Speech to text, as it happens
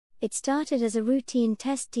It started as a routine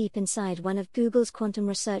test deep inside one of Google's quantum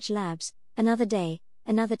research labs, another day,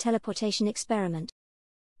 another teleportation experiment.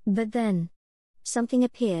 But then, something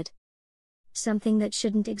appeared. Something that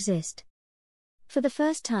shouldn't exist. For the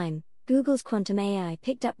first time, Google's quantum AI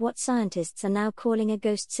picked up what scientists are now calling a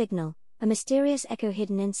ghost signal, a mysterious echo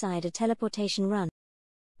hidden inside a teleportation run.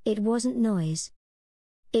 It wasn't noise.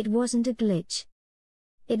 It wasn't a glitch.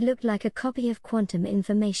 It looked like a copy of quantum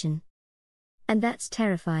information. And that's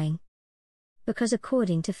terrifying. Because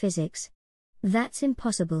according to physics, that's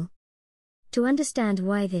impossible. To understand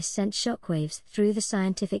why this sent shockwaves through the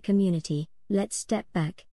scientific community, let's step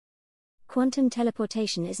back. Quantum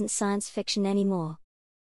teleportation isn't science fiction anymore.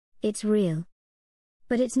 It's real.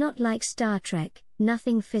 But it's not like Star Trek,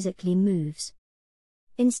 nothing physically moves.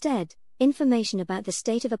 Instead, information about the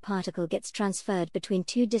state of a particle gets transferred between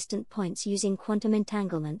two distant points using quantum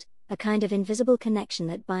entanglement, a kind of invisible connection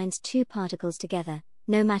that binds two particles together,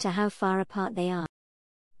 no matter how far apart they are.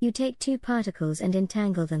 You take two particles and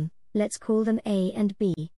entangle them, let's call them A and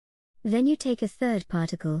B. Then you take a third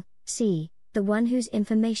particle, C, the one whose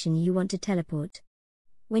information you want to teleport.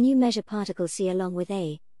 When you measure particle C along with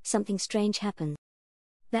A, something strange happens.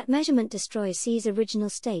 That measurement destroys C's original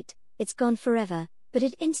state, it's gone forever, but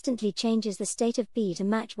it instantly changes the state of B to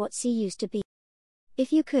match what C used to be.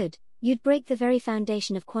 If you could, you'd break the very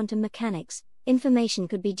foundation of quantum mechanics, information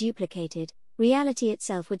could be duplicated, reality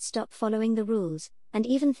itself would stop following the rules, and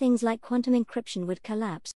even things like quantum encryption would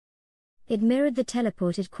collapse. It mirrored the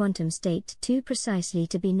teleported quantum state too precisely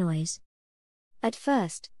to be noise. At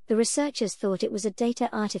first, the researchers thought it was a data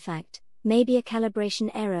artifact, maybe a calibration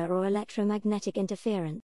error or electromagnetic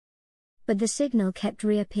interference. But the signal kept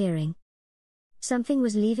reappearing. Something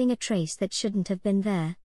was leaving a trace that shouldn't have been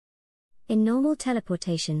there. In normal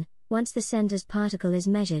teleportation, once the sender's particle is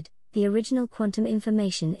measured, the original quantum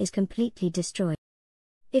information is completely destroyed.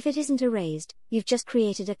 If it isn't erased, you've just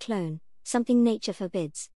created a clone, something nature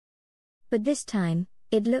forbids. But this time,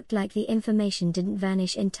 it looked like the information didn't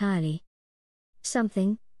vanish entirely.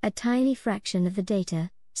 Something, a tiny fraction of the data,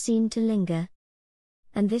 seemed to linger.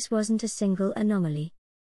 And this wasn't a single anomaly.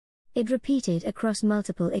 It repeated across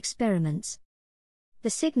multiple experiments. The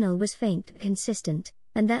signal was faint but consistent,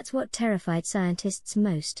 and that's what terrified scientists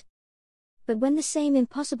most. But when the same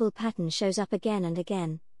impossible pattern shows up again and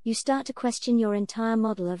again, you start to question your entire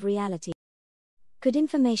model of reality. Could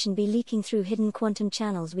information be leaking through hidden quantum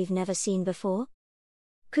channels we've never seen before?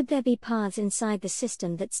 Could there be paths inside the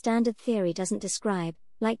system that standard theory doesn't describe,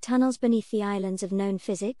 like tunnels beneath the islands of known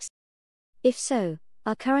physics? If so,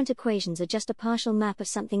 our current equations are just a partial map of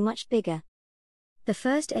something much bigger. The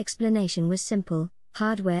first explanation was simple: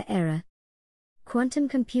 hardware error. Quantum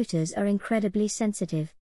computers are incredibly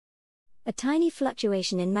sensitive. A tiny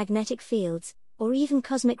fluctuation in magnetic fields, or even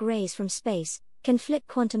cosmic rays from space, can flip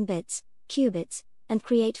quantum bits, qubits, and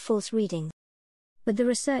create false readings. But the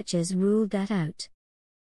researchers ruled that out.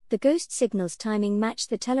 The ghost signal's timing matched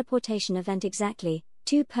the teleportation event exactly,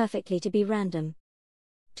 too perfectly to be random.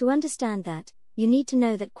 To understand that, you need to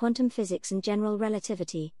know that quantum physics and general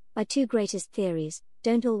relativity, our two greatest theories,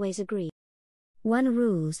 don't always agree. One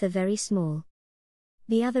rules the very small.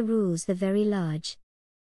 The other rules the very large.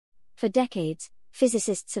 For decades,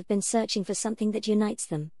 physicists have been searching for something that unites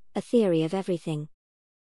them, a theory of everything.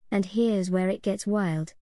 And here's where it gets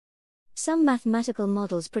wild. Some mathematical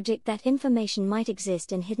models predict that information might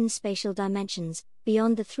exist in hidden spatial dimensions,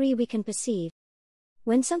 beyond the three we can perceive.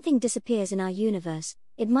 When something disappears in our universe,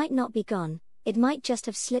 it might not be gone, it might just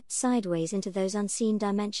have slipped sideways into those unseen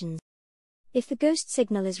dimensions. If the ghost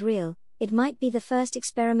signal is real, it might be the first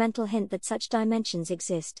experimental hint that such dimensions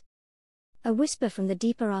exist. A whisper from the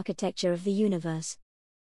deeper architecture of the universe.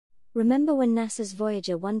 Remember when NASA's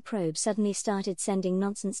Voyager 1 probe suddenly started sending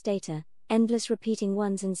nonsense data, endless repeating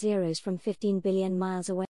ones and zeros from 15 billion miles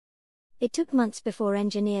away? It took months before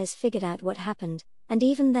engineers figured out what happened, and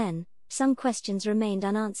even then, some questions remained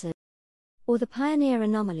unanswered. Or the Pioneer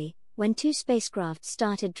anomaly, when two spacecraft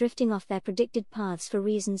started drifting off their predicted paths for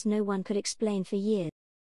reasons no one could explain for years.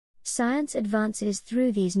 Science advances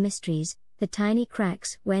through these mysteries, the tiny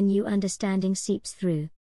cracks where new understanding seeps through.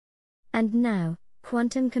 And now,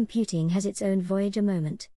 quantum computing has its own Voyager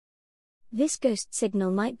moment. This ghost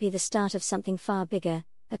signal might be the start of something far bigger,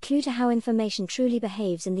 a clue to how information truly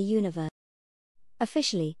behaves in the universe.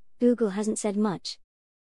 Officially, Google hasn't said much.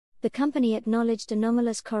 The company acknowledged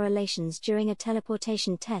anomalous correlations during a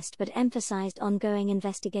teleportation test but emphasized ongoing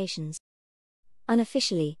investigations.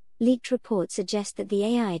 Unofficially, leaked reports suggest that the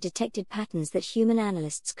AI detected patterns that human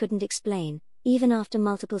analysts couldn't explain, even after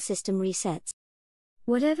multiple system resets.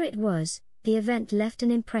 Whatever it was, the event left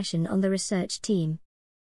an impression on the research team.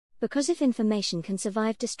 Because if information can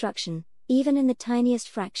survive destruction, even in the tiniest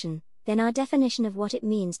fraction, then our definition of what it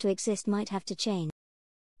means to exist might have to change.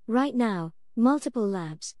 Right now, multiple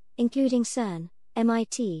labs, including CERN,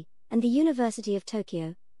 MIT, and the University of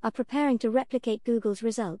Tokyo, are preparing to replicate Google's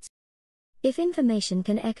results. If information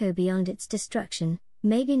can echo beyond its destruction,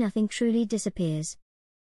 maybe nothing truly disappears.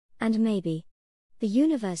 And maybe the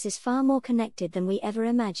universe is far more connected than we ever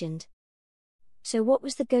imagined. So what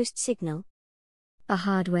was the ghost signal? A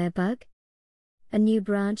hardware bug? A new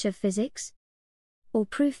branch of physics? Or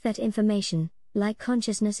proof that information, like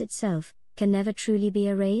consciousness itself, can never truly be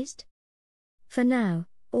erased? For now,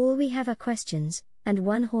 all we have are questions, and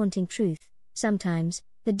one haunting truth: sometimes,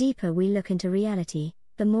 the deeper we look into reality,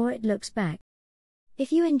 the more it looks back.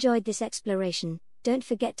 If you enjoyed this exploration, don't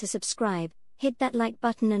forget to subscribe, hit that like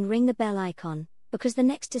button and ring the bell icon, because the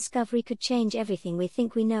next discovery could change everything we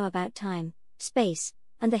think we know about time, space,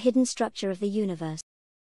 and the hidden structure of the universe.